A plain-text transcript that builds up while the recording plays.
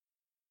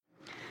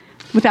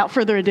without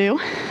further ado,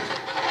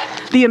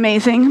 the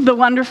amazing, the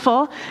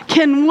wonderful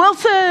Ken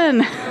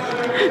Wilson.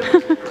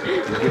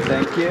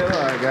 Thank you.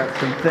 I got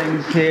some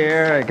things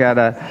here.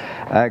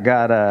 I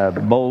got a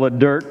bowl of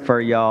dirt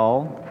for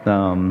y'all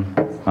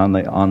on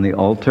the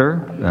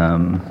altar.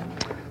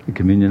 The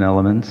communion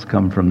elements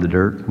come from the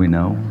dirt, we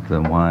know,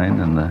 the wine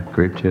and the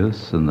grape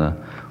juice and the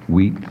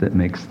wheat that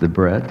makes the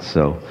bread.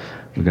 So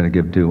we're going to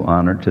give due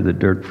honor to the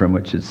dirt from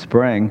which it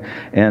sprang.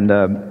 And,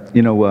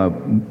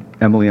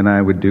 Emily and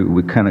I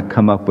we kind of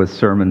come up with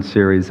sermon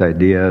series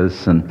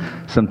ideas, and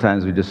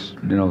sometimes we just,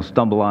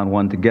 stumble on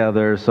one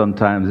together.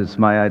 Sometimes it's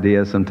my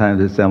idea,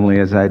 sometimes it's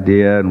Emily's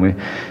idea.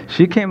 And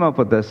she came up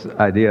with this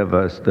idea of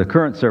the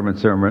current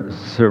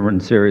sermon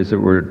series that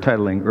we're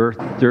titling Earth,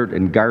 Dirt,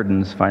 and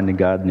Gardens, Finding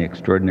God in the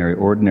Extraordinary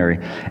Ordinary.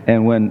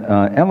 And when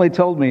Emily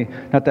told me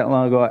not that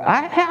long ago,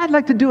 I'd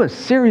like to do a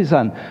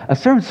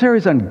sermon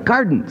series on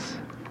gardens.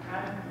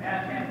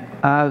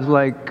 I was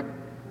like,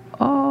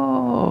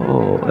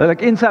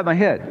 like inside my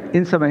head, I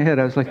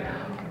was like,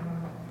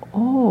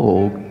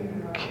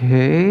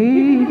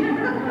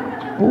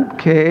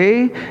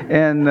 okay.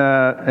 And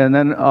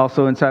then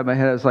also inside my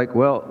head, I was like,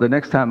 well, the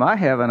next time I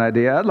have an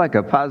idea, I'd like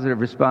a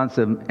positive response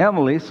from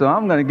Emily, so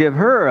I'm going to give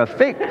her a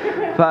fake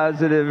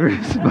positive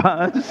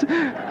response.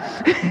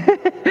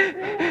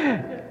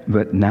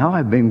 But now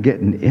I've been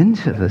getting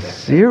into the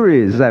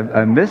series.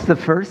 I missed the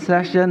first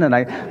session, and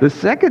the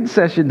second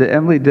session that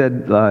Emily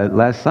did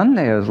last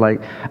Sunday,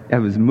 it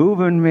was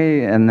moving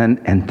me, and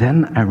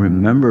then I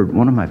remembered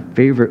one of my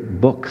favorite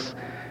books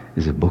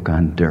is a book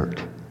on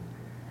dirt.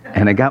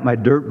 And I got my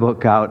dirt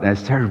book out, and I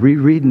started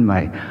rereading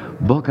my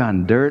book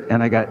on dirt,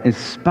 and I got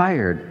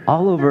inspired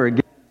all over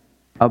again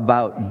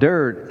about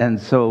dirt.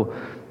 And so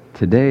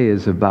today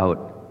is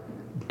about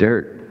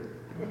dirt.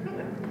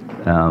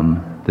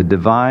 The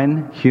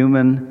divine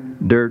human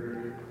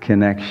dirt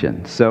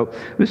connection. So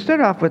we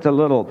start off with a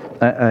little.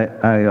 I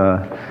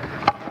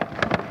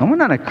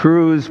went on a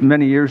cruise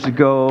many years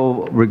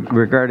ago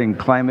regarding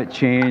climate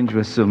change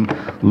with some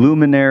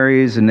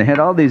luminaries, and they had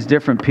all these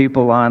different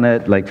people on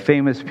it, like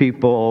famous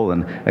people,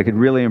 and I could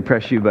really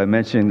impress you by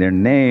mentioning their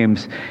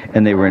names.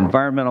 And they were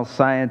environmental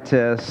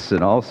scientists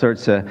and all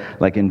sorts of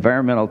like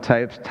environmental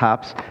types,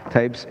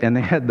 and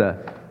they had the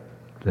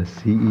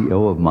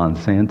CEO of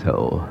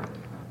Monsanto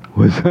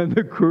was on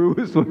the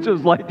cruise, which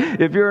is like,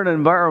 if you're an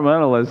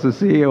environmentalist, the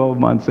CEO of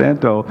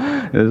Monsanto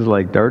is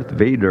like Darth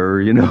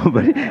Vader,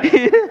 but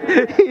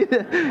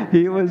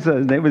he was,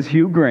 his name was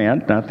Hugh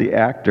Grant, not the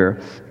actor,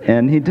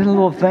 and he did a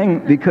little thing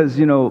because,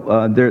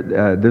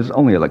 there's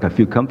only like a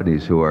few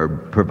companies who are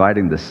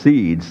providing the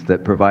seeds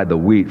that provide the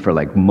wheat for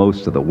like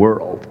most of the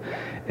world.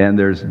 And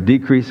there's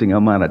decreasing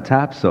amount of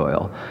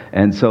topsoil.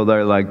 And so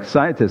they're like,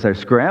 scientists are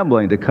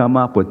scrambling to come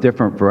up with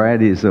different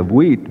varieties of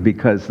wheat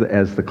because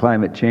as the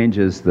climate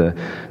changes, the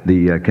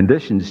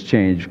conditions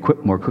change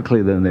more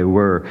quickly than they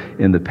were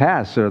in the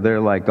past. So they're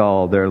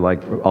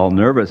all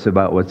nervous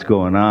about what's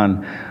going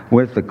on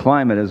with the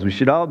climate, as we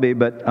should all be.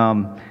 But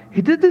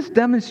he did this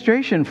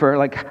demonstration for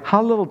like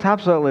how little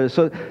topsoil is.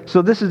 So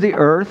this is the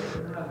earth.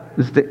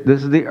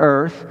 This is the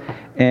earth.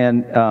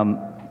 And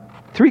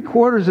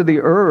 3/4 of the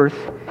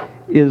earth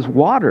is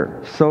water.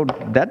 So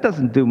that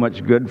doesn't do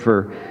much good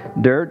for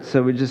dirt.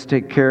 So we just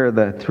take care of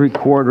the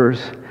 3/4.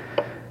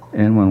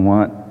 Anyone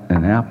want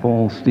an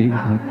apple, Steve?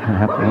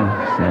 Apple.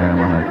 I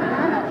want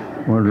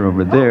to order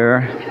over there.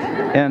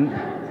 And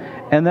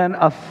then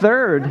a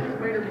third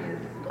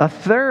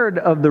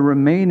of the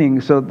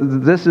remaining. So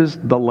this is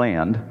the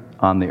land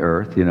on the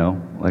earth.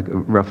 Like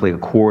roughly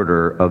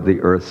 1/4 of the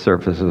earth's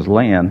surface is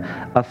land.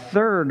 A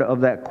third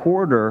of that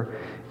quarter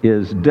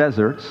is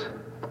deserts.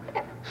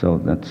 So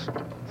let's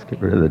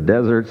get rid of the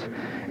deserts.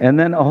 And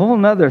then a whole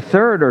another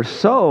third or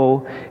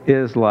so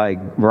is like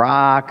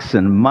rocks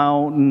and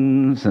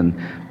mountains and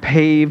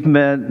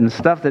pavement and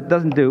stuff that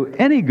doesn't do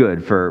any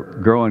good for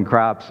growing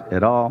crops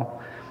at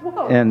all.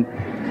 Whoa. And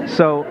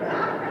so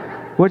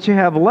what you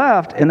have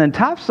left, and then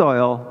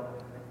topsoil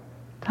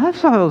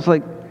is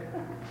like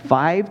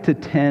 5 to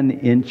 10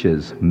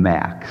 inches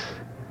max.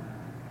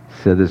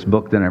 So this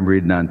book that I'm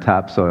reading on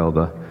topsoil,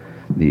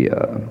 the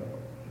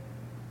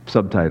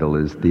subtitle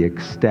is The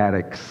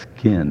Ecstatic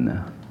Skin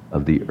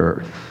of the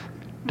Earth.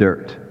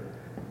 Dirt.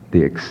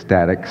 The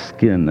ecstatic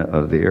skin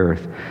of the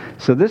earth.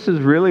 So this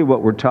is really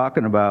what we're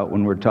talking about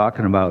when we're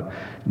talking about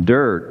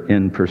dirt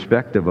in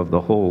perspective of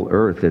the whole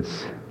earth.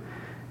 It's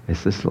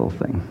this little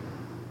thing.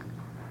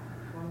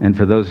 And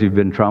for those who've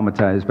been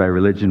traumatized by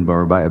religion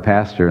or by a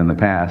pastor in the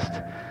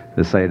past,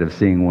 the sight of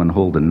seeing one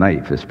hold a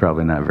knife is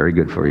probably not very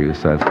good for you.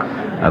 So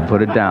I've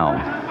put it down.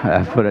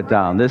 I've put it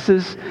down. This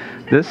is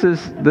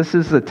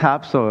the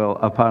topsoil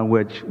upon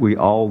which we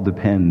all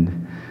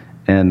depend.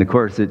 And of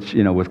course, it's,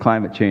 with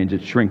climate change,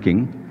 it's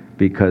shrinking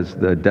because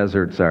the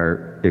deserts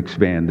are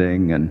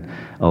expanding and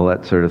all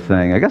that sort of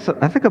thing.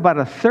 I think about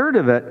a third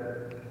of it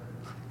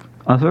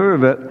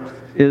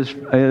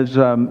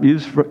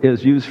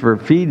is used for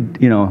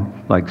feed,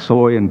 like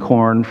soy and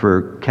corn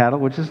for cattle,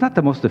 which is not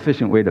the most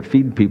efficient way to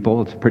feed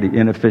people. It's a pretty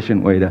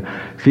inefficient way to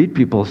feed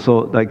people.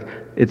 So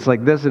it's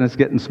like this, and it's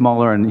getting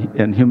smaller,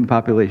 and human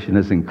population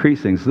is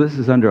increasing. So this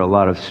is under a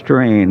lot of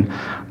strain,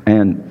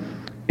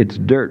 and it's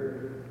dirt.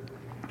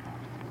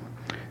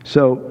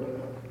 So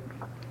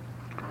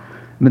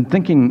I've been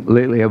thinking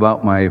lately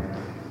about my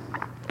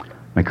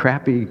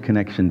crappy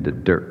connection to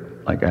dirt.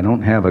 Like, I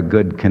don't have a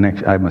good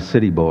connection. I'm a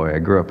city boy. I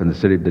grew up in the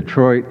city of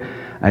Detroit.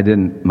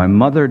 My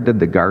mother did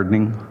the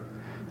gardening.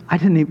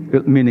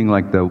 Meaning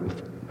like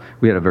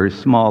we had a very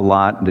small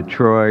lot in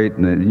Detroit,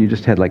 and you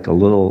just had like a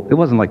little, it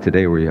wasn't like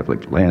today where you have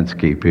like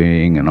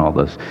landscaping and all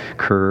those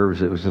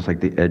curves. It was just like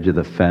the edge of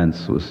the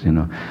fence was,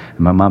 and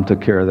my mom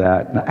took care of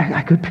that. And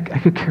I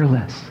could care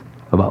less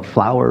about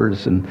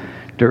flowers and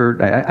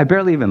dirt. I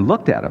barely even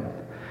looked at them.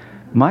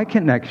 My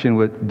connection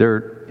with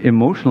dirt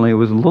emotionally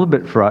was a little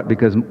bit fraught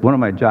because one of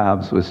my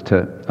jobs was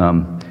to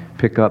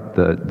pick up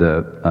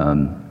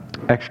the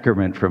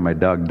excrement from my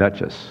dog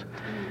Duchess.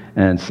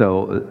 And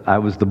so I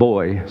was the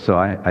boy, so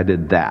I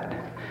did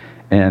that.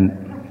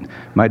 And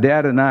my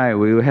dad and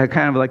we had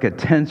kind of like a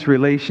tense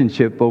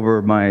relationship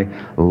over my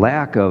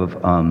lack of,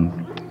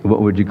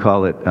 what would you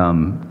call it,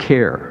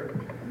 care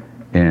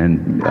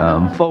and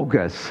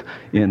focus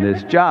in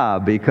this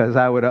job, because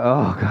I would,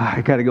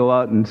 I got to go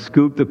out and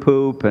scoop the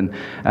poop, and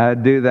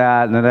I'd do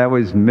that, and then I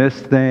always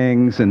miss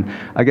things. And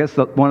I guess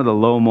one of the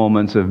low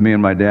moments of me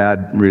and my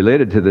dad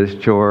related to this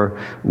chore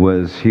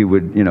was he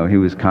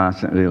was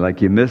constantly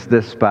like, you missed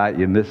this spot,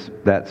 you missed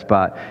that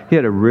spot. He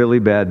had a really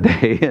bad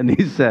day, and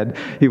he said,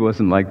 he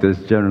wasn't like this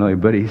generally,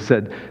 but he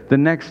said, the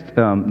next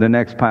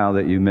pile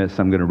that you miss,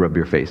 I'm going to rub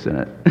your face in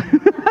it.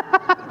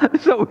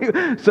 So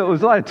it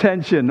was a lot of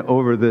tension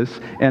over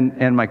this,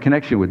 and my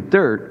connection with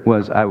dirt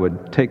was I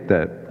would take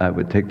the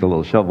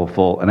little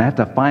shovelful, and I had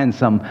to find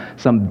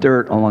some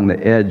dirt along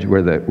the edge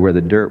where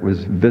the dirt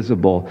was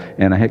visible,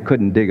 and I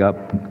couldn't dig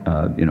up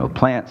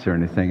plants or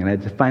anything, and I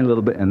had to find a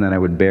little bit, and then I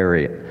would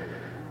bury it.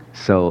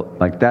 So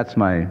that's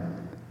my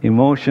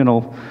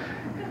emotional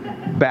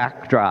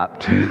backdrop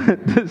to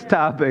this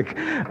topic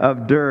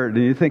of dirt.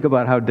 And you think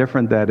about how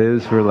different that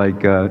is for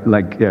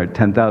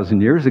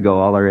 10,000 years ago.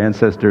 All our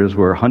ancestors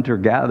were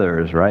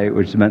hunter-gatherers, right?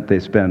 Which meant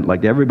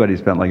everybody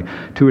spent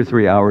 2 or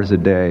 3 hours a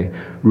day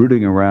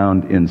rooting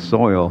around in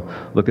soil,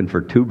 looking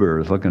for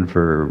tubers, looking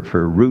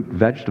for root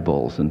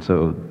vegetables. And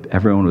so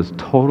everyone was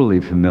totally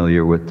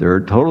familiar with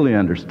dirt, totally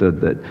understood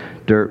that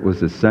dirt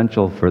was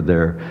essential for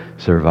their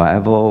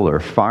survival. Or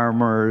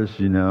farmers,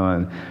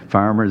 and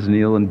farmers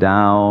kneeling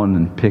down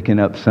and picking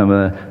up some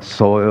of the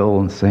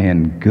soil and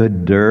saying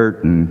good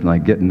dirt,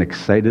 and getting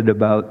excited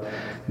about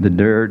the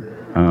dirt.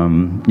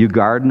 You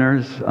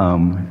gardeners,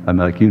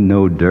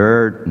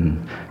 dirt,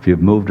 and if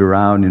you've moved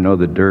around,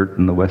 the dirt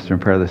in the western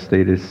part of the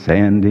state is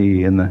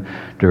sandy, and the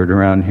dirt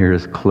around here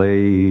is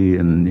clay,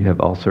 and you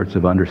have all sorts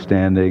of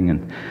understanding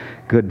and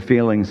good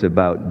feelings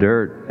about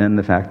dirt. And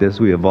the fact is,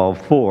 we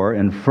evolved for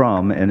and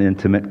from an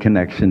intimate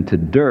connection to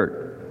dirt.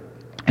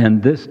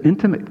 And this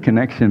intimate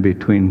connection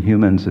between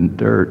humans and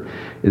dirt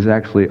is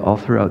actually all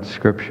throughout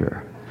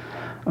Scripture.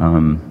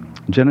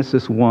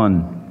 Genesis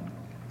 1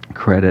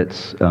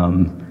 credits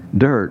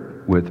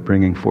dirt with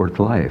bringing forth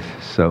life.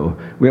 So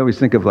we always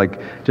think of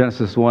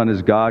Genesis 1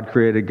 as God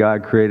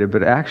created,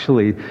 but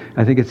actually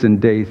I think it's in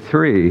day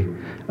 3,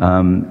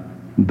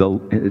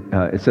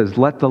 it says,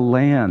 let the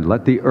land,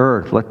 let the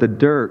earth, let the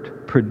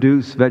dirt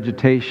produce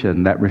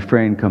vegetation. That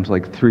refrain comes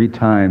 3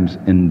 times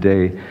in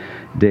day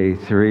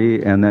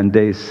 3. And then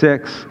day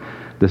 6,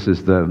 this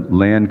is the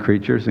land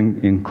creatures,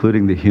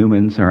 including the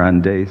humans, are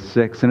on day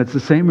 6. And it's the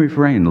same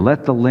refrain: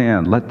 let the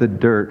land, let the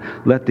dirt,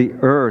 let the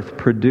earth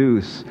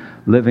produce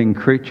living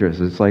creatures.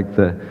 It's like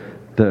the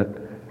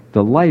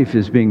life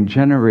is being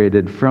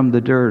generated from the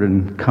dirt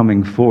and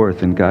coming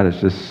forth, and God is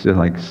just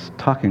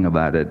talking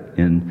about it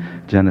in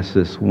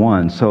Genesis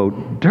 1. So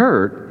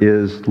dirt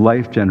is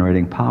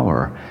life-generating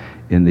power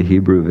in the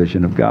Hebrew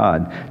vision of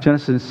God.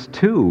 Genesis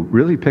 2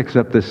 really picks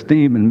up this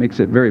theme and makes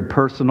it very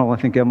personal. I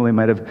think Emily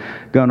might have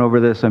gone over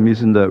this. I'm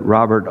using the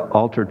Robert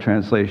Alter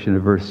translation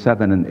of verse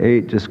 7 and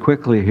 8 just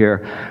quickly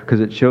here,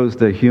 because it shows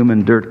the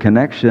human-dirt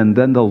connection.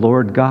 Then the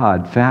Lord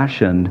God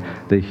fashioned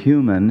the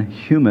human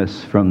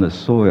humus from the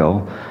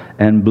soil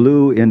and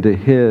blew into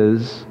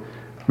his,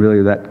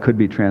 really that could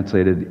be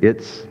translated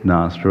its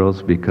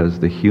nostrils, because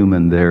the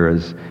human there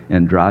is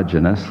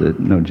androgynous,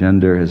 no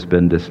gender has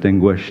been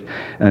distinguished,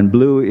 and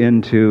blew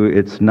into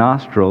its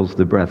nostrils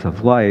the breath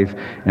of life,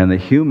 and the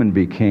human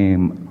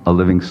became a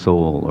living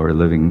soul, or a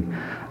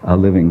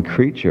living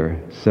creature.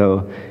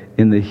 So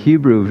in the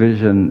Hebrew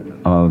vision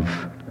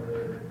of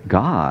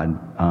God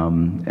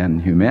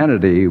and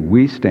humanity,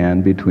 we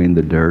stand between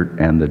the dirt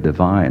and the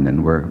divine,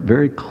 and we're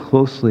very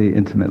closely,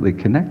 intimately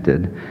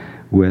connected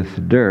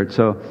with dirt.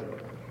 So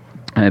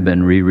I've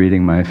been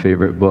rereading my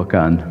favorite book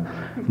on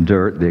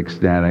dirt, The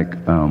Ecstatic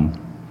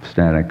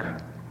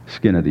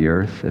Skin of the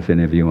Earth. If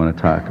any of you want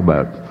to talk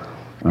about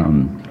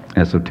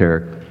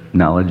esoteric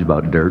knowledge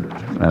about dirt,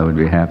 I would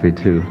be happy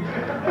to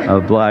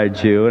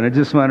oblige you. And I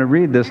just want to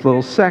read this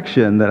little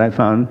section that I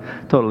found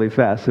totally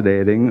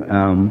fascinating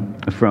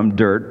from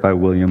Dirt by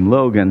William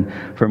Logan.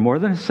 For more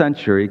than a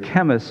century,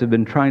 chemists have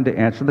been trying to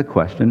answer the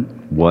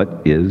question,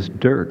 what is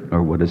dirt,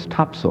 or what is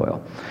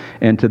topsoil?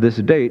 And to this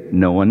date,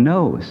 no one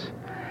knows.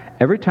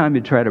 Every time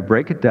you try to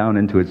break it down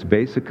into its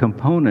basic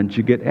components,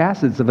 you get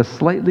acids of a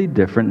slightly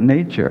different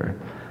nature.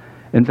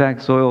 In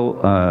fact,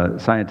 soil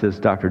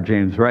scientist Dr.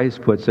 James Rice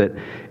puts it,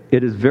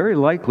 it is very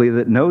likely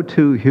that no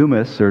two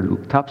humus or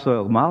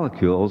topsoil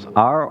molecules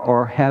are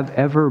or have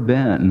ever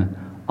been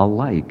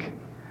alike.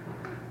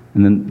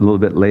 And then a little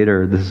bit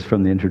later, this is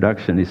from the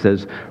introduction, he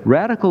says,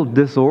 radical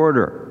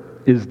disorder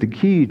is the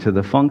key to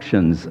the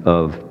functions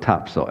of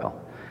topsoil.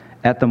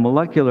 At the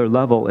molecular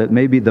level, it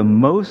may be the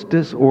most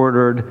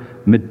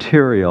disordered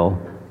material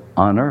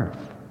on Earth.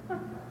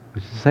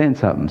 Which is saying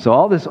something. So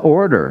all this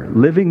order,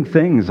 living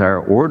things, our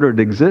ordered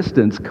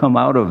existence come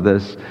out of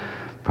this,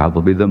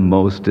 probably the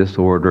most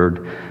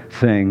disordered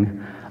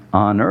thing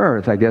on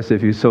Earth. I guess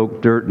if you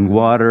soak dirt in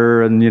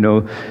water and,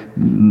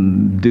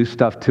 do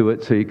stuff to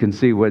it so you can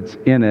see what's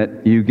in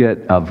it, you get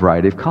a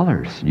variety of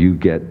colors. You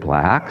get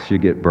blacks, you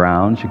get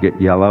browns, you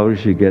get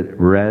yellows, you get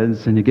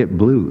reds, and you get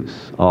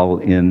blues, all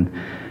in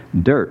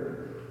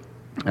dirt.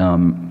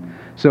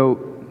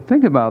 So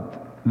think about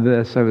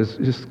this. I was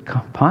just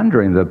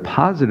pondering the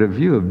positive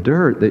view of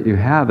dirt that you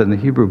have in the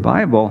Hebrew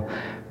Bible.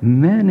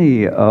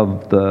 Many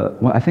of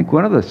I think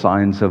one of the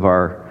signs of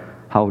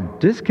how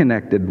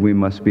disconnected we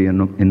must be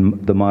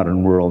in the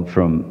modern world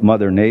from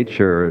Mother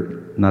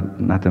Nature,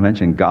 not to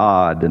mention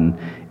God and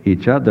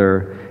each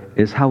other,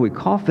 is how we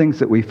call things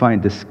that we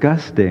find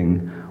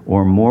disgusting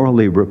or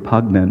morally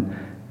repugnant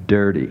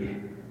dirty.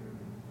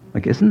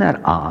 Like, isn't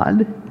that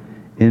odd?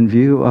 In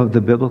view of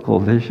the biblical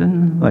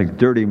vision, like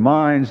dirty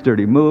minds,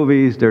 dirty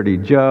movies, dirty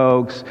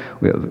jokes.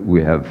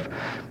 We have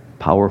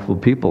powerful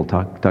people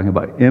talking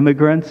about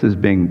immigrants as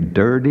being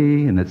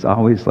dirty, and it's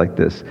always like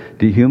this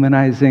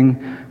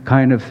dehumanizing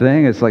kind of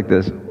thing. It's like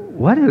this,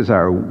 what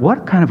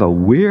kind of a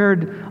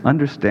weird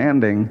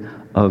understanding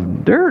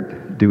of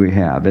dirt do we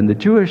have? In the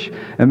Jewish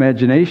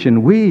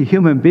imagination, we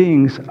human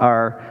beings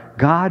are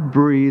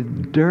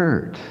God-breathed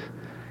dirt.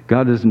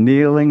 God is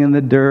kneeling in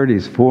the dirt,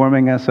 He's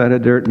forming us out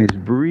of dirt, and He's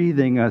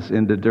breathing us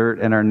into dirt,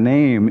 and our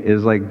name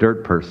is like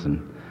dirt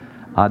person.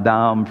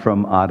 Adam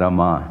from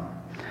Adamah.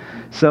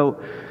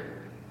 So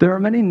there are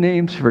many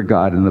names for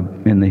God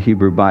in the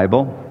Hebrew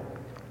Bible,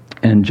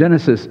 and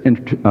Genesis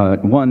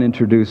 1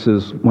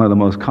 introduces one of the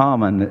most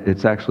common.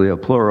 It's actually a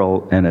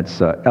plural, and it's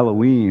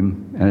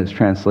Elohim, and it's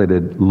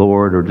translated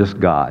Lord or just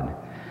God.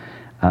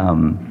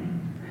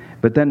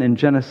 But then in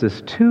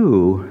Genesis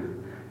 2,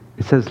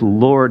 it says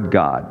Lord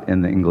God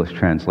in the English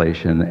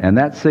translation, and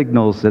that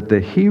signals that the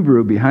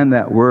Hebrew behind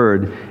that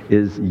word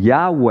is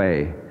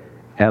Yahweh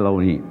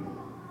Elohim.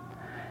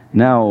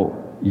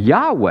 Now,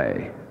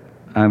 Yahweh,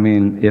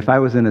 if I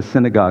was in a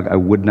synagogue, I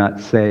would not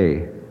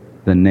say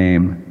the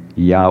name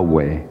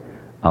Yahweh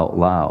out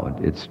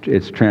loud.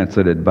 It's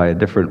translated by a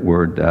different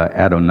word,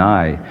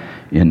 Adonai,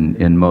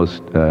 in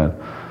most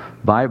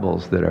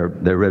Bibles they're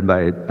read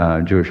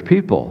by Jewish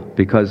people,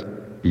 because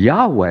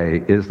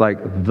Yahweh is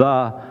like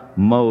the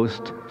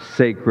most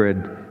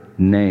sacred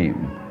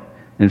name.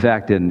 In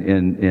fact,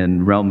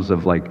 in realms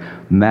of like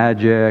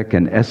magic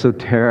and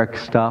esoteric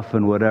stuff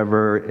and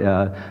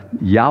whatever,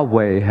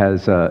 Yahweh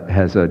has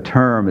a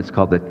term. It's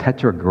called the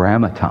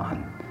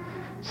Tetragrammaton.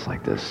 It's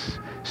like this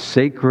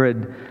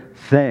sacred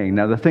thing.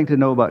 Now, the thing to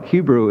know about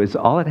Hebrew is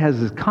all it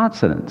has is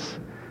consonants,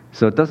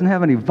 so it doesn't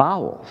have any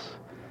vowels.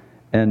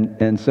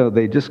 And so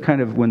they just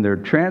kind of, when they're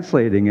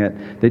translating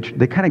it,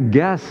 they kind of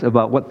guess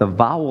about what the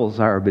vowels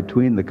are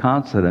between the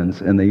consonants,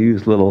 and they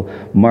use little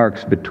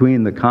marks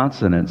between the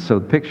consonants.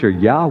 So picture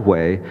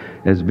Yahweh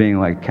as being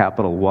like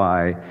capital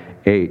Y,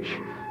 H,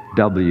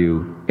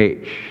 W,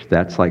 H.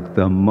 That's like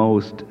the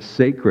most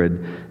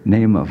sacred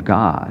name of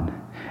God.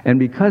 And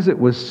because it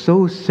was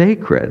so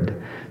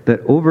sacred that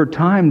over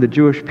time the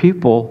Jewish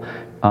people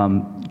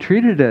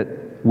treated it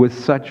with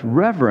such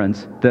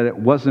reverence that it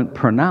wasn't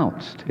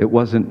pronounced. It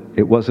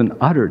wasn't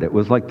uttered. It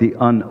was like the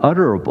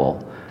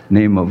unutterable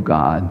name of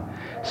God.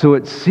 So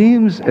it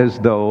seems as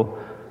though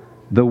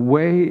the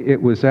way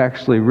it was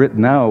actually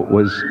written out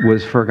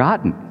was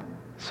forgotten.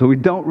 So we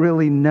don't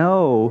really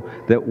know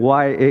that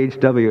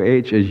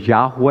YHWH is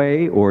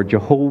Yahweh or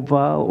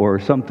Jehovah or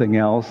something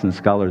else, and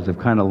scholars have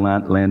kind of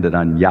landed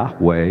on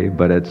Yahweh,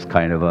 but it's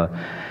kind of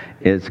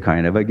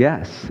a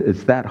guess.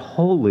 It's that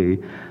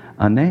holy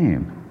a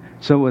name.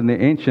 So when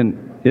the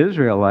ancient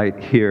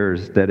Israelite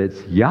hears that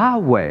it's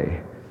Yahweh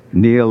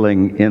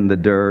kneeling in the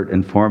dirt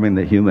and forming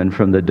the human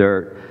from the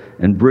dirt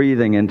and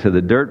breathing into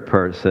the dirt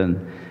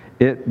person,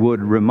 it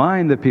would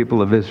remind the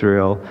people of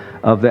Israel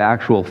of the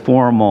actual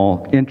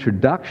formal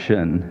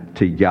introduction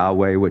to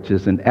Yahweh, which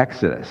is in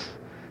Exodus.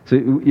 So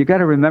you got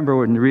to remember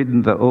when you're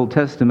reading the Old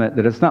Testament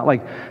that it's not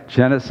like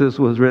Genesis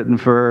was written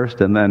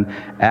first and then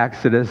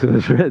Exodus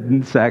was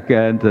written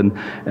second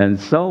and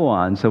so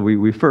on. So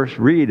we first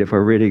read, if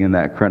we're reading in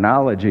that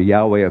chronology,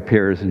 Yahweh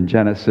appears in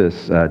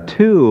Genesis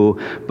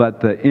 2,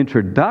 but the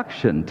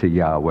introduction to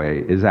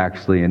Yahweh is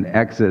actually in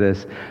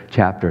Exodus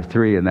chapter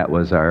 3, and that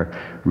was our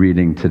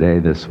reading today,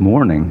 this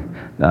morning,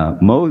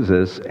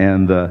 Moses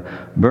and the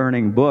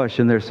burning bush.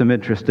 And there's some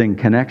interesting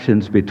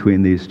connections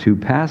between these two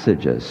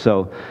passages.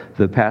 So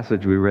the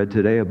passage we read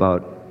today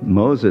about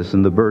Moses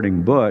and the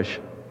burning bush,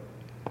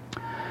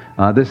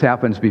 this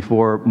happens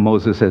before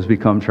Moses has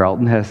become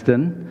Charlton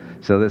Heston.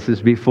 So this is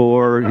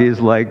before he's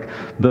like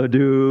the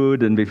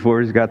dude and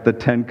before he's got the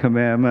 10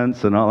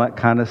 Commandments and all that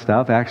kind of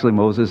stuff. Actually,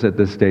 Moses at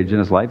this stage in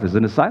his life is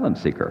an asylum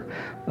seeker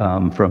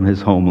from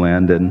his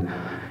homeland in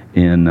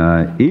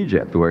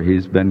Egypt, where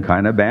he's been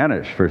kind of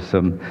banished for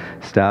some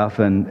stuff,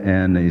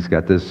 and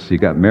he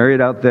got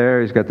married out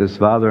there. He's got this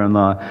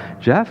father-in-law,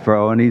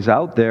 Jethro, and he's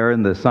out there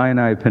in the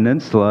Sinai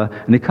Peninsula,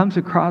 and he comes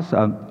across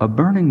a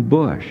burning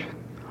bush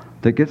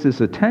that gets his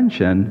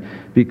attention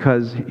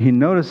because he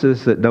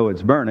notices that though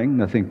it's burning,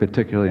 nothing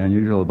particularly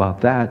unusual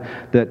about that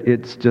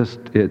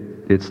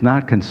it's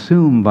not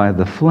consumed by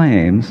the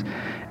flames.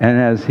 And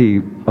as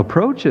he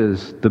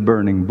approaches the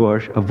burning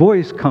bush, a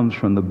voice comes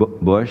from the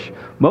bush,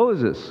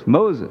 "Moses,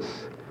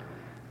 Moses."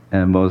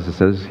 And Moses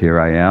says, "Here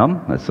I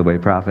am." That's the way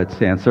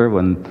prophets answer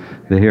when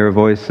they hear a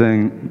voice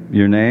saying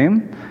your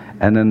name.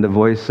 And then the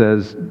voice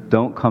says,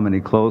 "Don't come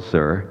any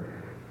closer.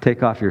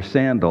 Take off your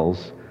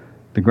sandals.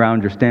 The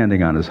ground you're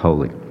standing on is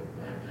holy."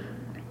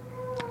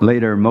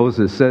 Later,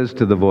 Moses says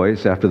to the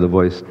voice, after the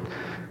voice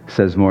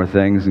says more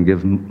things and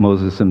gives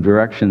Moses some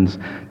directions,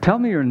 "Tell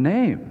me your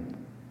name.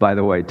 By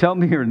the way, tell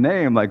me your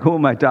name, like who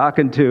am I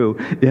talking to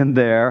in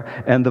there?"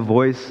 And the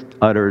voice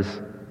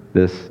utters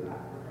this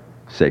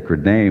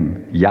sacred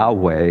name,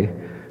 Yahweh,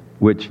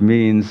 which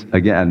means,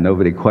 again,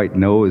 nobody quite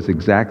knows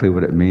exactly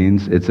what it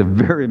means. It's a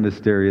very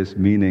mysterious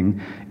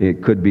meaning.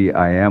 It could be,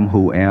 "I am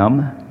who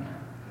am."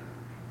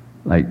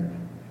 Like,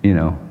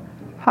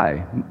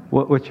 "Hi,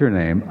 what's your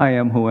name?" "I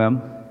am who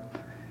am."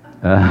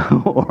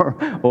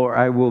 Or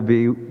 "I will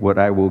be what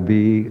I will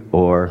be,"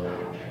 or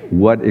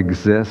 "what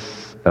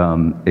exists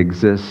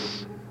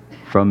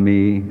from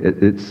me."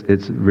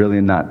 It's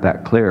really not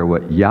that clear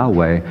what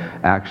Yahweh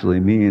actually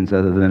means,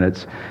 other than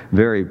it's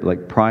very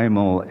like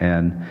primal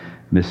and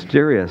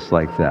mysterious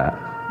like that.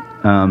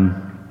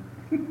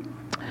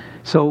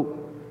 So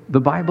the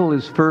Bible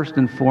is first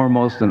and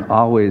foremost and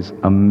always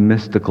a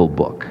mystical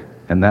book,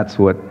 and that's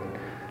what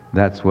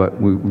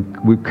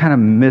we've kind of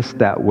missed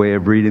that way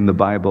of reading the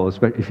Bible,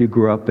 especially if you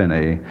grew up in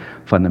a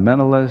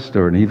fundamentalist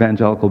or an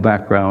evangelical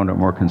background, or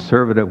more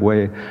conservative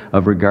way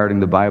of regarding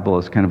the Bible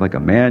as kind of like a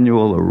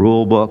manual, a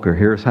rule book, or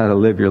here's how to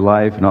live your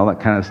life and all that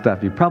kind of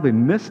stuff. You probably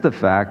missed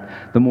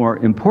the more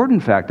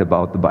important fact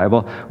about the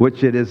Bible,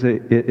 which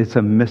it's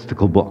a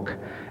mystical book.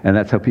 And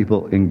that's how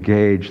people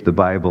engage the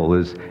Bible,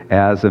 is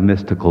as a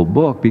mystical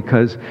book,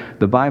 because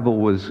the Bible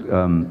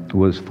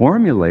was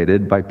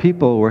formulated by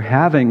people who were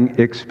having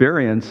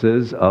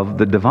experiences of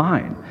the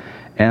divine.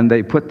 And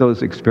they put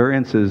those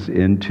experiences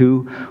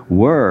into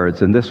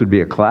words. And this would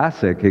be a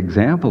classic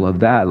example of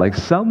that. Like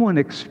someone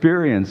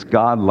experienced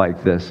God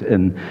like this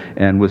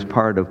and was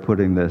part of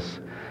putting this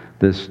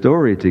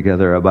story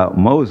together about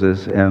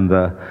Moses and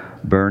the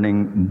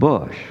burning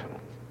bush.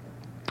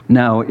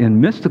 Now, in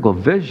mystical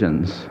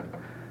visions,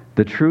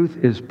 the truth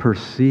is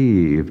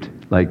perceived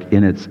like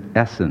in its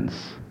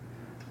essence,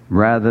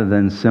 rather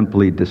than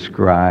simply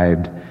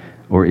described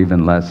or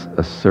even less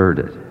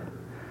asserted.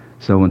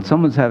 So when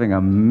someone's having a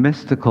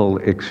mystical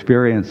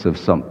experience of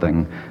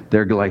something,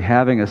 they're like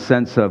having a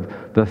sense of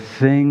the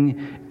thing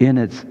in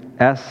its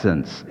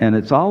essence, and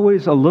it's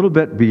always a little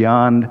bit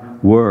beyond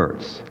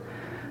words.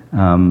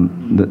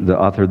 The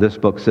author of this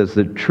book says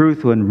the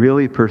truth, when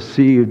really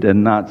perceived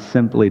and not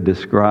simply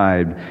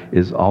described,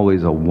 is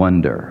always a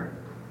wonder.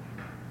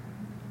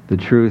 The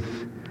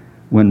truth,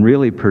 when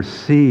really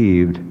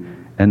perceived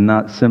and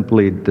not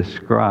simply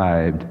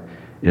described,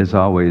 is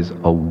always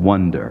a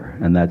wonder.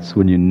 And that's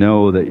when you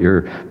know that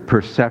your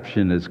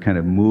perception is kind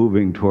of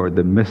moving toward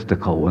the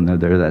mystical, when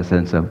there's that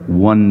sense of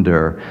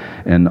wonder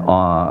and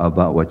awe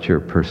about what you're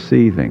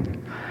perceiving.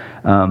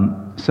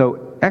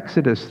 So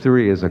Exodus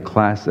 3 is a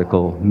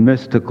classical,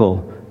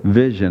 mystical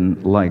vision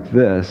like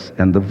this,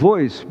 and the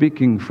voice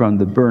speaking from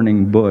the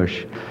burning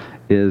bush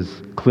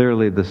is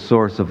clearly the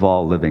source of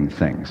all living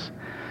things.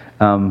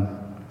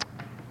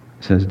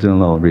 So I was doing a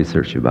little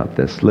research about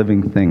this.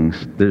 Living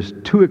things, there's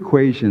two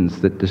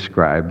equations that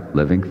describe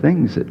living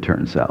things, it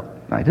turns out.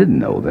 I didn't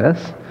know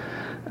this.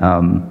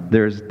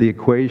 There's the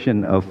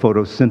equation of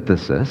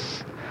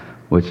photosynthesis,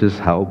 which is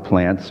how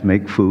plants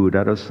make food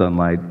out of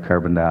sunlight,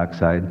 carbon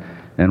dioxide,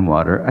 and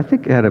water. I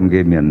think Adam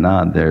gave me a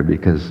nod there,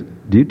 because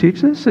do you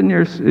teach this in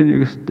your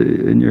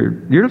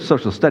you're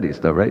social studies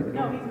though, right?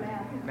 No, he's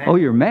math. Oh,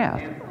 you're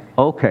math.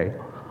 Okay.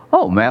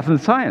 Oh, math and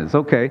science.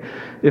 Okay.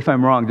 If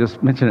I'm wrong,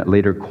 just mention it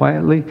later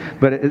quietly.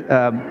 But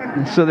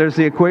so there's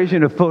the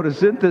equation of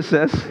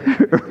photosynthesis,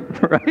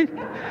 right?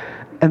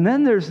 And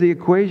then there's the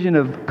equation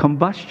of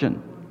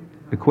combustion.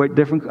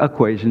 Different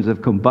equations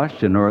of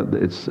combustion, or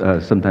it's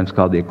sometimes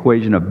called the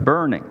equation of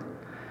burning.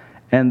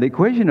 And the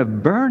equation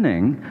of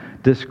burning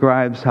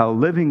describes how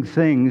living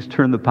things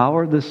turn the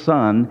power of the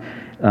sun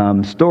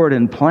stored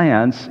in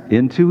plants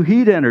into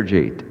heat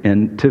energy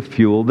and to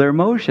fuel their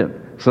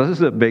motion. So this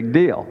is a big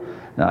deal.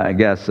 I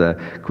guess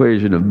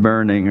equation of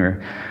burning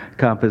or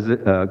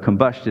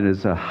combustion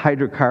is a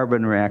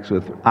hydrocarbon reacts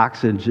with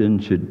oxygen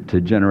to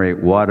generate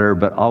water,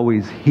 but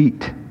always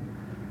heat.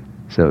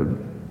 So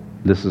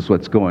this is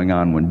what's going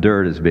on when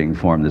dirt is being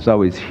formed. There's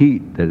always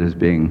heat that is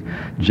being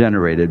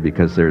generated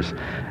because there's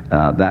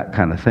that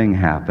kind of thing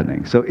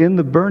happening. So in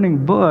the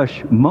burning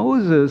bush,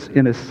 Moses,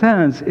 in a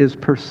sense, is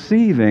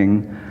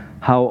perceiving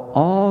how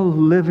all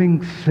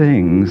living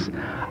things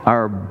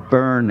are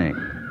burning,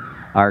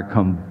 are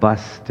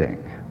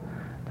combusting.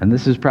 And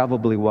this is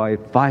probably why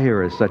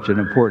fire is such an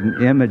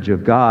important image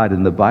of God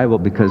in the Bible,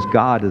 because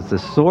God is the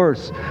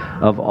source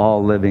of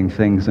all living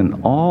things.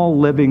 And all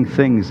living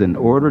things, in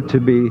order to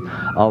be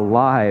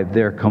alive,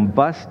 they're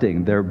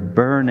combusting, they're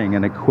burning.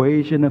 An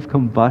equation of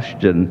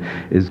combustion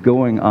is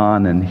going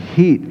on and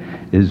heat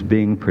is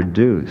being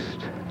produced.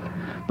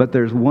 But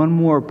there's one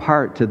more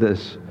part to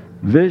this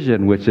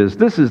vision, which is,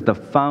 this is the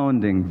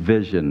founding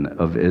vision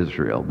of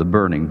Israel, the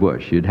burning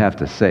bush. You'd have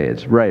to say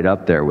it's right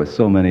up there with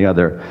so many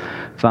other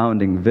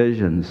founding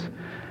visions.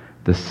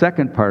 The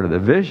second part of the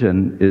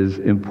vision is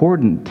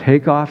important.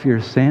 Take off your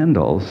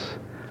sandals.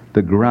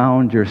 The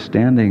ground you're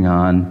standing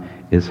on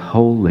is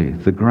holy.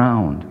 The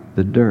ground,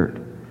 the dirt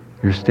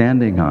you're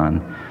standing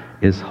on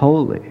is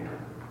holy.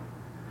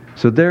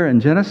 So there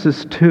in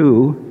Genesis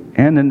 2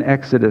 and in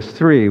Exodus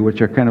 3,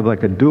 which are kind of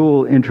like a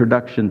dual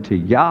introduction to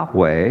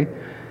Yahweh,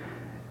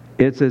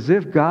 it's as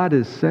if God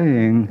is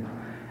saying,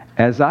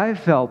 as I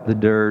felt the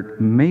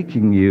dirt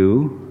making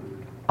you,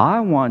 I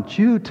want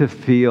you to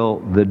feel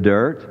the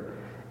dirt.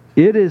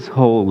 It is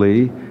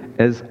holy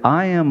as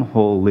I am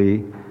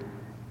holy,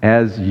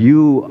 as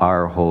you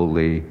are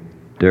holy,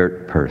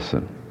 dirt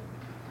person.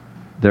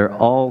 They're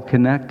all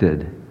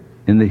connected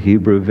in the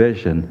Hebrew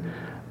vision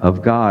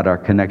of God. Our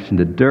connection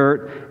to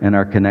dirt and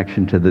our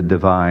connection to the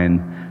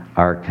divine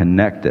are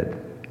connected.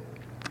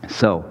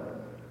 So,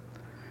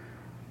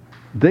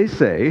 they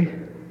say,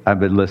 I've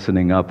been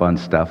listening up on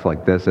stuff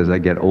like this as I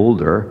get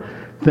older,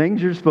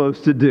 things you're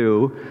supposed to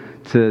do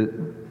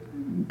to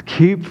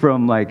keep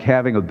from like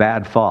having a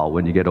bad fall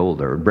when you get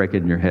older,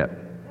 breaking your hip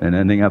and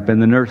ending up in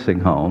the nursing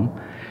home.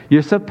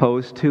 You're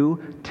supposed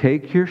to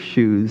take your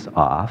shoes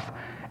off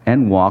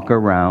and walk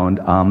around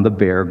on the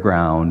bare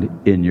ground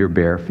in your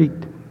bare feet.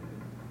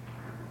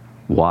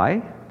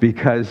 Why?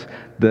 Because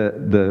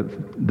the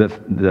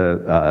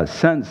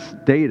sense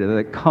data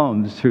that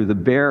comes through the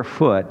bare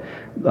foot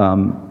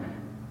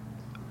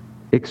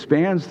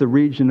expands the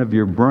region of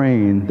your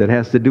brain that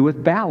has to do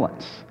with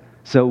balance.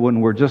 So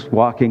when we're just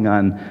walking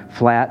on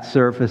flat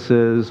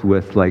surfaces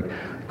with like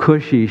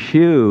cushy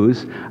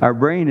shoes, our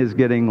brain is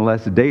getting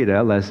less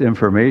data, less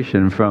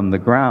information from the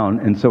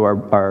ground, and so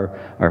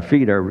our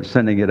feet are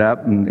sending it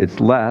up, and it's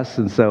less,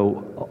 and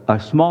so a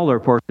smaller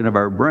portion of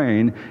our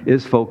brain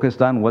is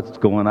focused on what's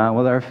going on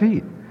with our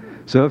feet.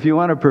 So if you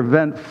want to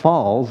prevent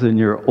falls in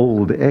your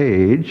old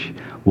age,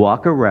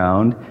 walk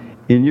around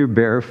in your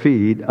bare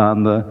feet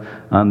on the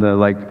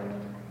like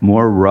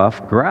more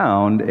rough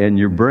ground, and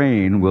your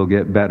brain will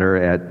get better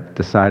at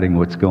deciding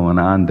what's going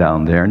on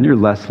down there, and you're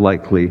less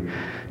likely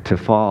to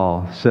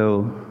fall.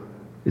 So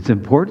it's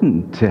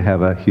important to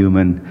have a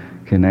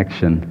human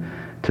connection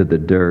to the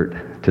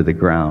dirt, to the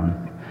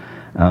ground.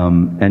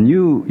 And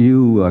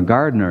you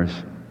gardeners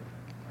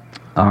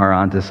are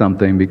onto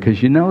something,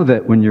 because you know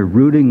that when you're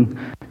rooting,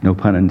 no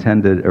pun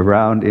intended,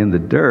 around in the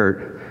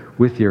dirt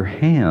with your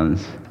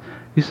hands,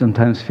 you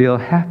sometimes feel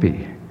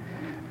happy,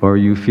 or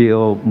you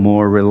feel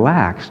more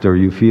relaxed, or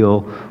you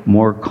feel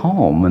more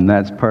calm, and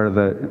that's part of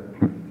the...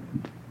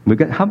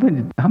 how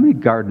many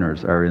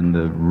gardeners are in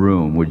the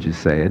room, would you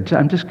say?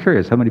 I'm just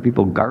curious, how many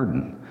people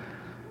garden?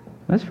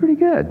 That's pretty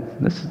good.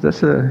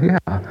 Yeah.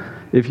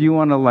 If you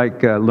want to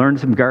learn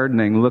some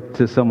gardening, look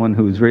to someone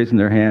who's raising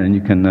their hand, and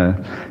you can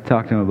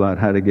talk to them about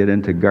how to get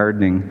into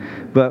gardening.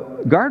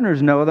 But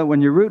gardeners know that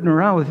when you're rooting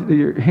around with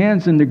your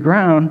hands in the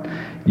ground,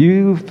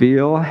 you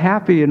feel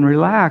happy and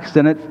relaxed,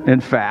 and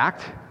in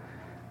fact,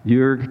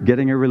 you're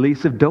getting a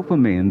release of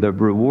dopamine, the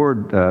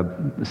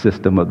reward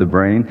system of the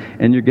brain,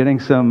 and you're getting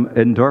some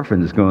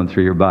endorphins going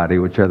through your body,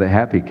 which are the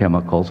happy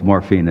chemicals.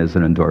 Morphine is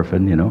an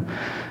endorphin, you know.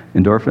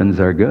 Endorphins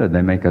are good.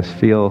 They make us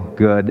feel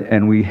good,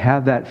 and we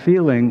have that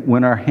feeling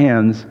when our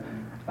hands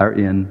are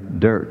in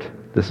dirt.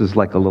 This is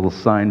like a little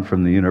sign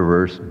from the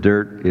universe.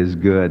 Dirt is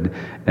good,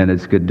 and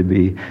it's good to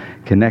be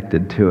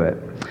connected to it.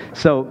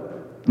 So,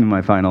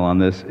 my final on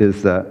this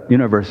is the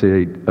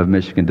University of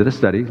Michigan did a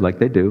study, like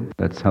they do.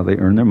 That's how they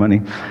earn their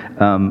money.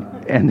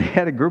 And they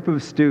had a group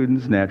of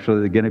students,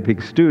 naturally the guinea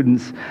pig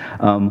students,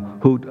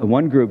 who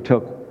one group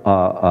took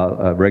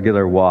a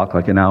regular walk,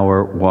 like an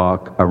hour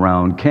walk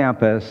around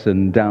campus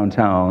and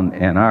downtown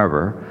Ann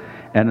Arbor,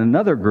 and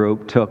another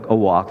group took a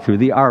walk through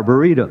the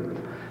Arboretum.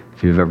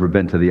 If you've ever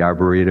been to the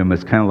Arboretum,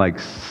 it's kind of like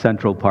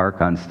Central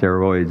Park on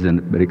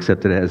steroids, but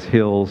except it has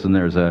hills and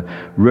there's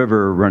a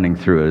river running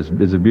through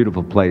it. It's a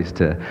beautiful place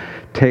to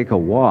take a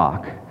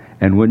walk.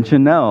 And wouldn't you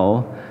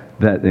know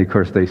that, of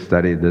course, they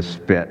studied the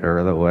spit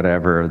or the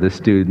whatever of the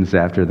students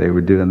after they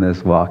were doing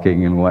this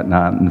walking and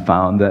whatnot, and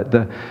found that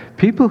the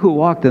people who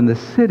walked in the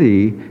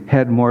city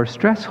had more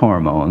stress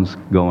hormones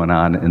going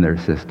on in their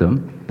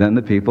system than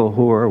the people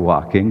who are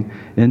walking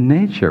in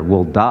nature.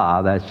 Well,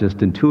 that's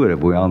just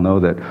intuitive. We all know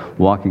that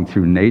walking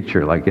through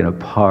nature, like in a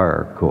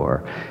park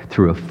or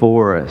through a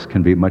forest,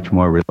 can be much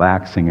more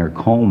relaxing or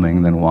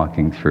calming than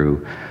walking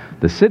through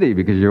the city,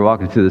 because you're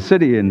walking through the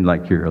city and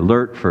like you're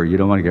alert for, you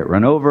don't want to get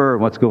run over,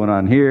 what's going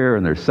on here,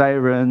 and there's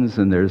sirens,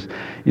 and there's,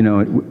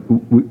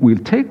 we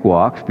take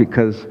walks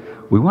because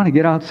we want to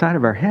get outside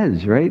of our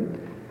heads, right?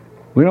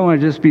 We don't want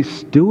to just be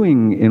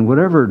stewing in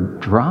whatever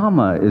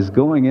drama is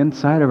going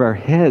inside of our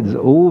heads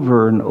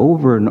over and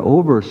over and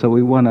over, so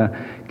we want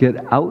to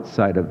get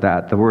outside of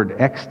that. The word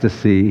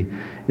ecstasy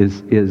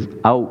is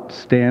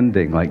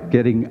outstanding, like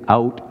getting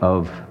out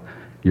of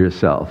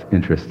yourself,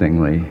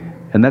 interestingly.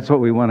 And that's what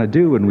we want to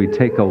do when we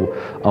take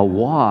a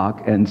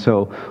walk. And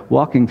so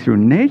walking through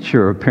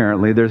nature,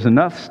 apparently, there's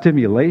enough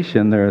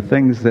stimulation. There are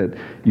things that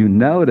you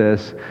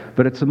notice,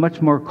 but it's a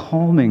much more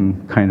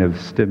calming kind of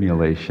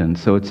stimulation.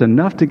 So it's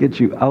enough to get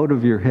you out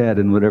of your head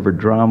and whatever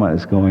drama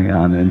is going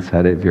on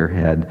inside of your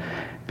head,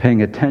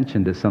 paying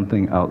attention to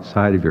something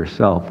outside of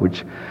yourself,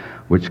 which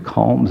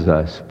calms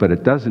us, but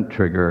it doesn't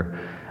trigger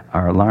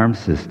our alarm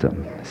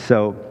system.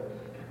 So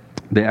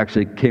they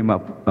actually came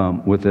up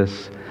with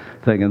this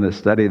thing in this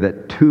study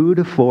that 2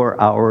 to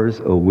 4 hours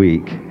a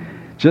week,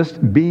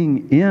 just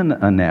being in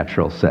a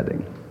natural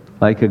setting,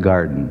 like a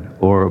garden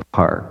or a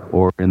park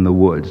or in the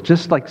woods,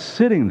 just like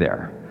sitting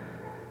there,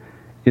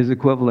 is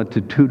equivalent to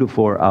 2 to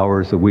 4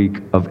 hours a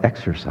week of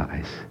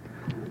exercise.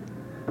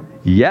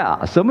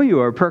 Yeah, some of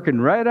you are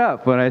perking right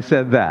up when I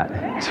said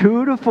that.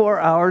 2 to 4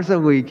 hours a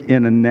week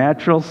in a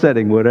natural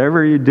setting,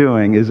 whatever you're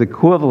doing, is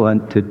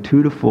equivalent to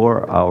 2 to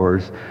 4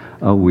 hours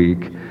a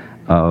week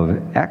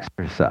of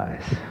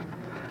exercise.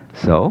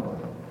 So,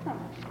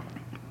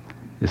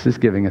 this is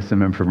giving us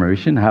some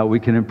information how we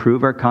can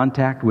improve our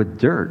contact with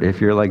dirt. If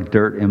you're like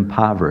dirt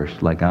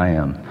impoverished, like I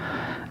am,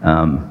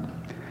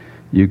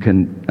 you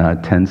can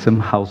tend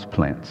some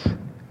houseplants.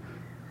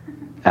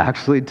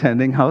 Actually,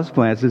 tending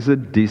houseplants is a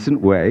decent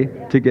way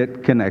to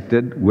get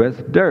connected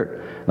with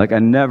dirt. Like, I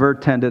never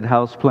tended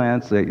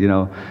houseplants.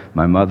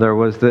 My mother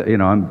was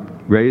I'm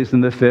raised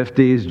in the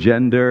 50s,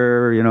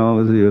 gender,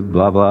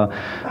 blah, blah.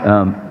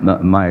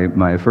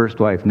 My first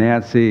wife,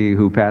 Nancy,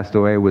 who passed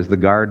away, was the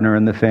gardener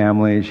in the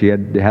family. She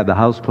had the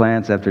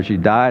houseplants after she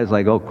died. It's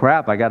like, oh,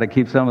 crap, I got to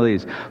keep some of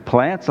these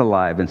plants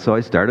alive. And so I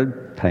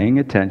started paying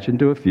attention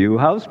to a few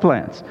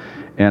houseplants.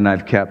 And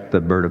I've kept the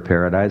bird of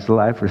paradise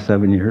alive for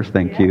 7 years,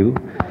 thank you.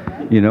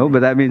 But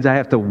that means I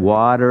have to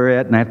water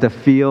it, and I have to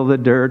feel the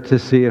dirt to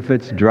see if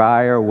it's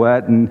dry or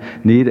wet and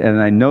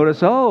I notice,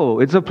 oh,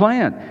 it's a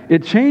plant.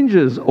 It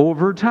changes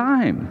over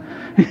time.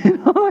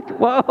 Like,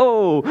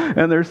 whoa.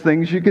 And there's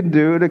things you can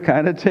do to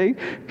kind of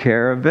take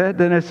care of it,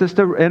 and it's just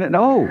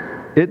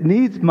it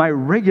needs my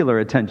regular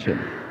attention.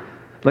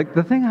 Like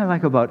the thing I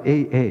like about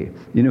AA,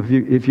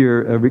 if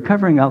you're a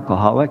recovering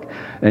alcoholic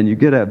and you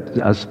get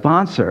a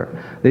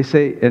sponsor, they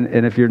say,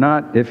 and if you're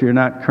not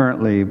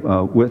currently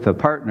with a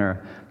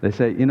partner, they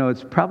say,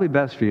 it's probably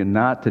best for you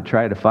not to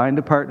try to find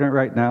a partner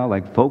right now.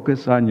 Like,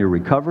 focus on your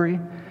recovery.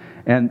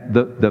 And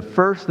the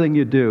first thing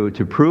you do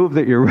to prove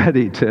that you're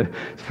ready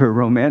for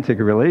romantic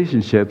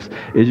relationships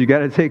is you got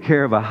to take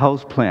care of a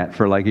house plant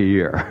for like a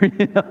year.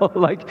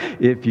 Like,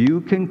 if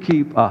you can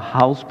keep a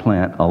house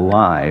plant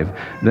alive,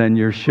 then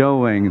you're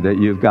showing that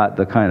you've got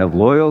the kind of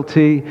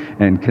loyalty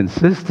and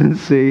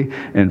consistency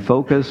and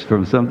focus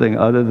from something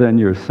other than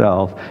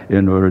yourself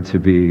in order to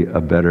be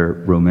a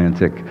better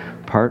romantic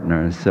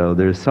partner. So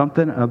there's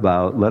something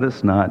about, let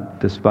us not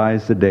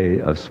despise the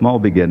day of small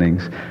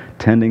beginnings,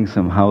 tending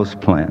some house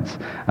plants.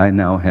 I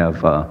now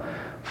have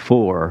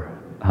 4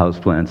 house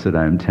plants that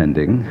I'm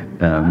tending.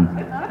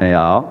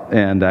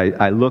 And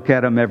I look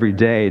at them every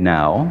day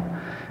now.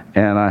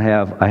 And I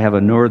have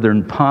a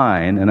northern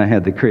pine, and I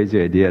had the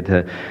crazy idea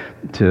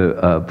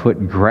to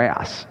put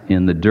grass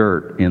in the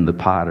dirt in the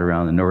pot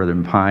around the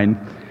northern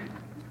pine.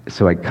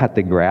 So I cut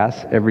the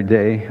grass every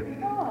day.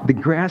 The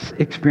grass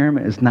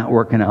experiment is not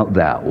working out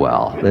that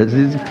well.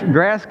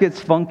 Grass gets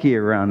funky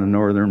around the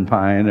northern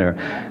pine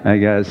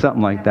or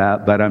something like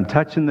that, but I'm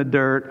touching the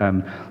dirt,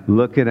 I'm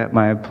looking at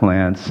my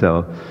plants,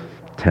 so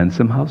tend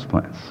some house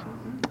plants.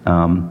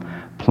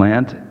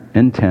 Plant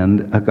and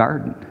tend a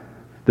garden.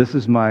 This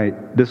was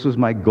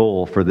my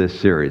goal for this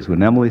series.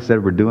 When Emily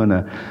said we're doing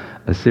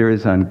a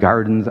series on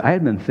gardens, I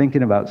had been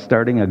thinking about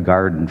starting a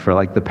garden for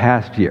like the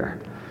past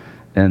year.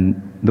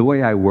 And the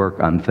way I work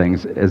on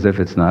things, as if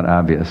it's not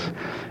obvious,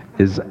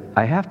 is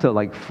I have to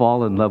like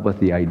fall in love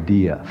with the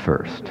idea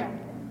first.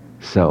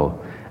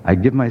 So I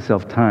give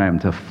myself time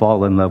to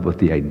fall in love with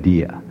the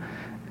idea.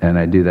 And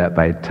I do that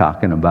by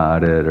talking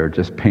about it or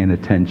just paying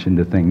attention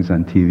to things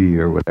on TV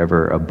or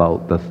whatever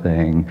about the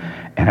thing.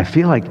 And I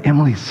feel like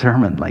Emily's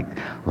sermon, like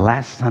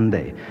last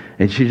Sunday,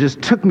 and she just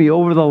took me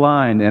over the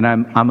line, and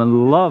I'm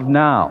in love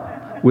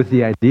now with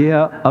the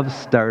idea of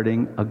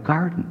starting a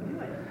garden.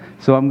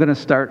 So I'm going to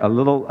start a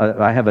little,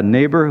 I have a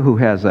neighbor who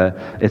has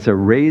it's a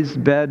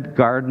raised bed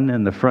garden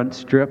in the front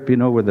strip,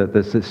 where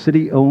the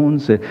city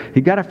owns it.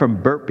 He got it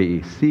from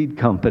Burpee Seed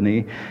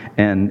Company,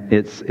 and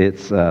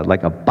it's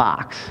like a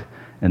box.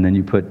 And then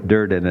you put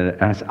dirt in it.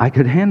 And I said, I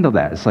could handle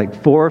that. It's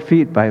like 4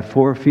 feet by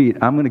 4 feet.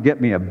 I'm going to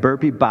get me a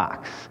Burpee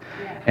box.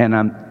 And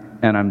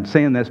I'm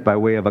saying this by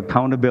way of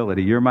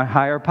accountability. You're my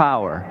higher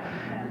power.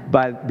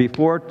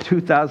 Before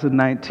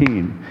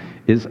 2019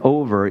 is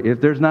over, if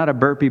there's not a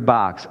Burpee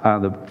box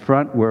on the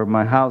front where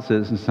my house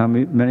is,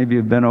 and many of you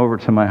have been over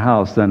to my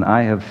house, then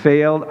I have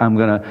failed. I'm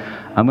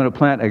gonna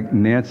plant a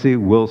Nancy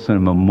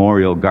Wilson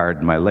memorial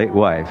garden, my late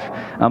wife.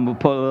 I'm gonna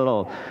put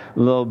a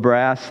little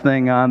brass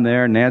thing on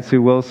there, Nancy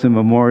Wilson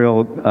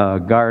Memorial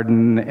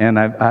Garden, and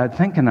I'm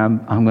thinking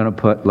I'm gonna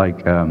put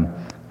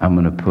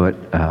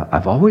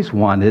I've always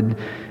wanted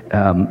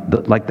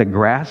the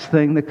grass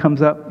thing that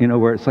comes up,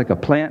 where it's like a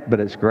plant, but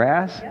it's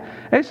grass.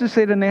 I used to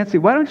say to Nancy,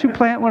 why don't you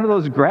plant one of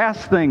those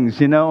grass things,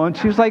 And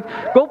she was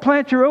like, go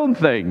plant your own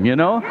thing, And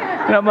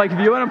I'm like, if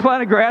you want to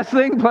plant a grass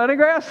thing, plant a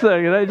grass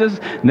thing. And I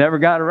just never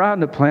got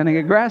around to planting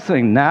a grass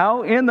thing.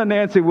 Now, in the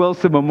Nancy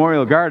Wilson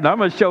Memorial Garden, I'm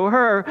going to show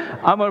her,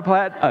 I'm going to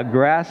plant a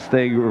grass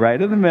thing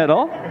right in the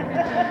middle.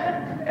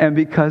 And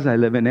because I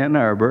live in Ann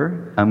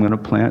Arbor, I'm going to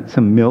plant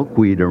some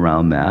milkweed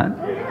around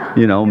that.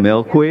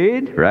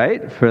 Milkweed,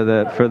 right, for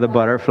the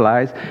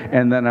butterflies.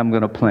 And then I'm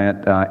going to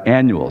plant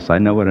annuals. I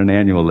know what an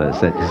annual is.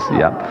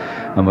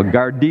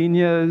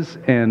 Gardenias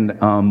and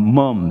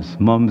mums.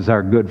 Mums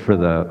are good for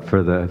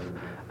the.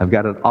 I've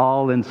got it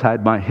all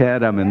inside my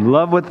head. I'm in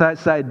love with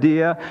this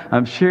idea.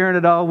 I'm sharing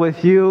it all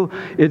with you.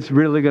 It's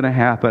really going to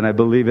happen. I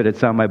believe it.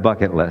 It's on my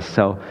bucket list.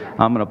 So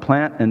I'm going to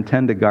plant and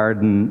tend a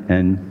garden,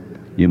 and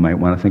you might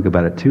want to think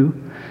about it too.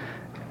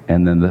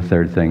 And then the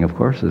third thing, of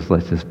course, is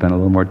let's just spend a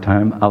little more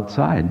time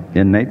outside,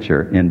 in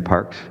nature, in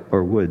parks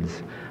or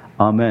woods.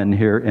 Amen.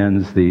 Here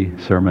ends the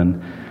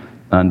sermon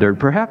on dirt.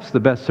 Perhaps the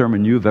best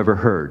sermon you've ever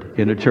heard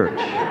in a church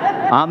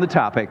on the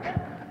topic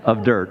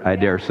of dirt, I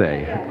dare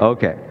say.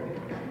 Okay.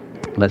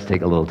 Let's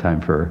take a little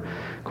time for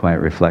quiet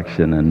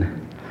reflection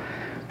and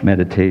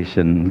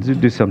meditation.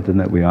 Do something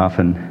that we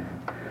often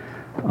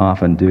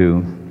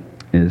do,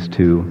 is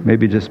to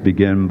maybe just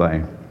begin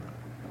by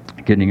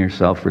getting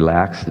yourself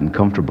relaxed and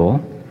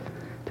comfortable.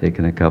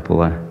 Taking a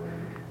couple of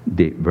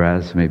deep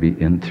breaths, maybe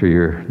in through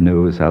your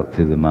nose, out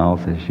through the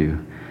mouth as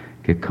you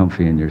get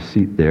comfy in your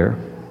seat there.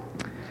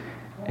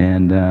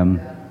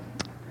 And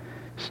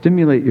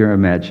stimulate your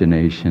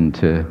imagination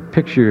to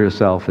picture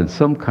yourself in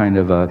some kind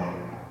of a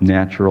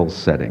natural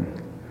setting.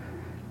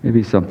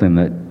 Maybe something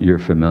that you're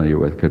familiar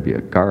with. Could be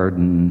a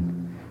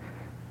garden,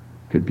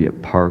 could be a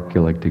park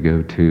you like to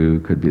go to,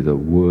 could be the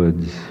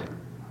woods.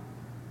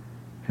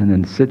 And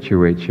then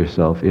situate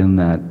yourself in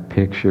that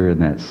picture, in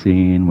that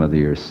scene, whether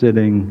you're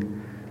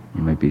sitting,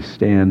 you might be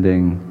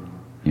standing,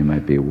 you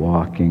might be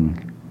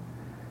walking.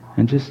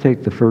 And just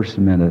take the first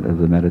minute of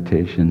the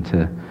meditation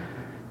to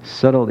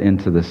settle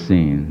into the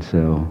scene.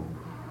 So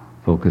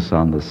focus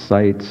on the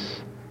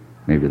sights,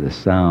 maybe the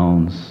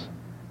sounds,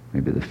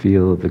 maybe the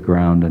feel of the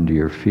ground under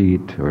your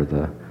feet or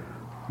the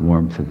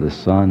warmth of the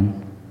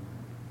sun.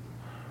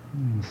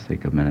 Let's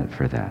take a minute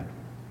for that.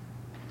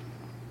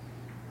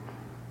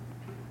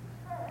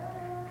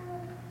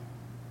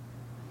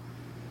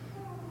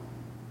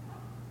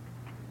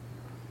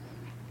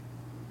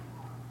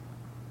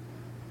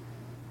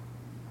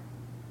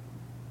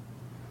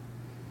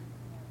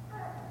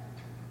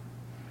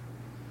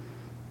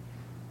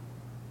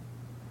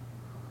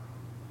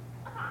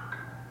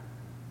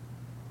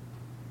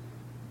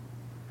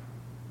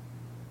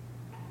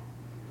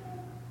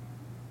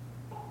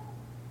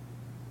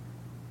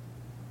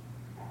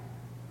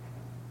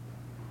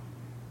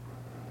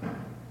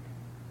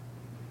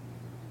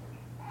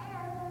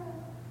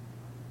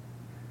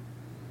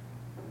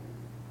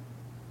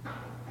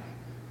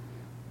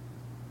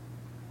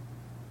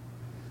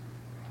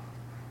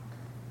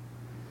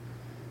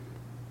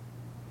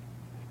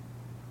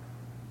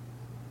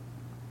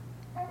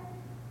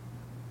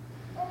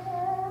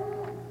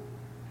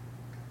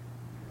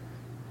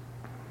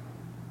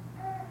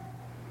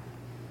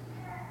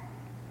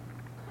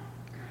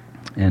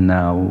 And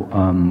now,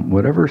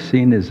 whatever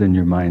scene is in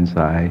your mind's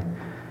eye,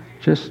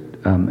 just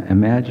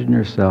imagine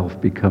yourself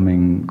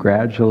becoming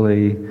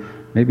gradually,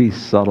 maybe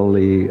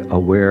subtly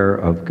aware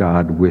of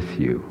God with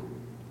you.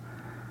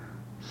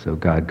 So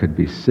God could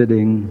be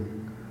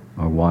sitting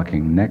or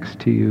walking next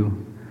to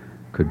you,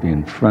 could be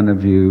in front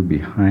of you,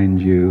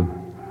 behind you.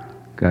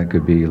 God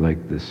could be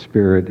like the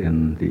Spirit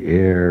in the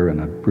air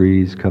and a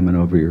breeze coming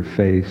over your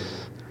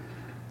face.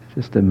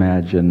 Just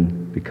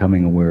imagine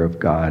becoming aware of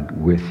God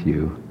with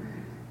you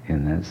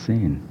in that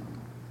scene.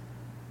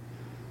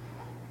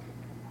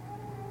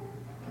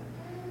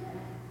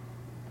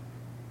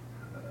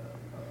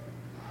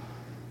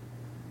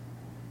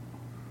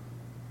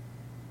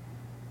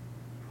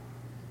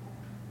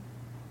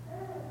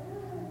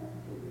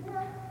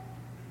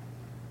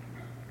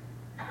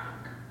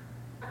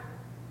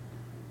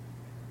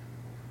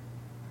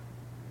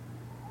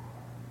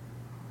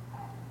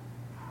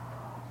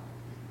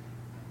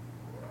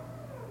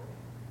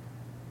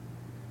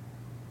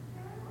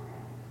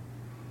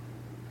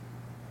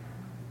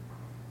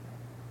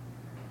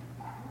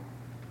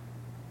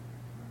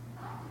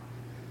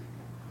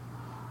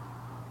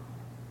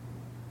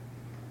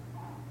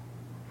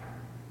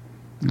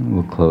 And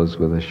we'll close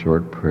with a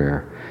short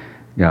prayer.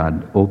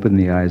 God, open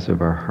the eyes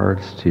of our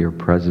hearts to your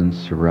presence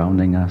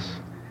surrounding us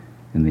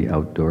in the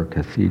outdoor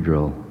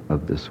cathedral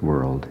of this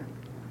world.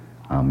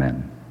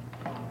 Amen.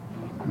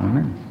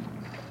 Amen.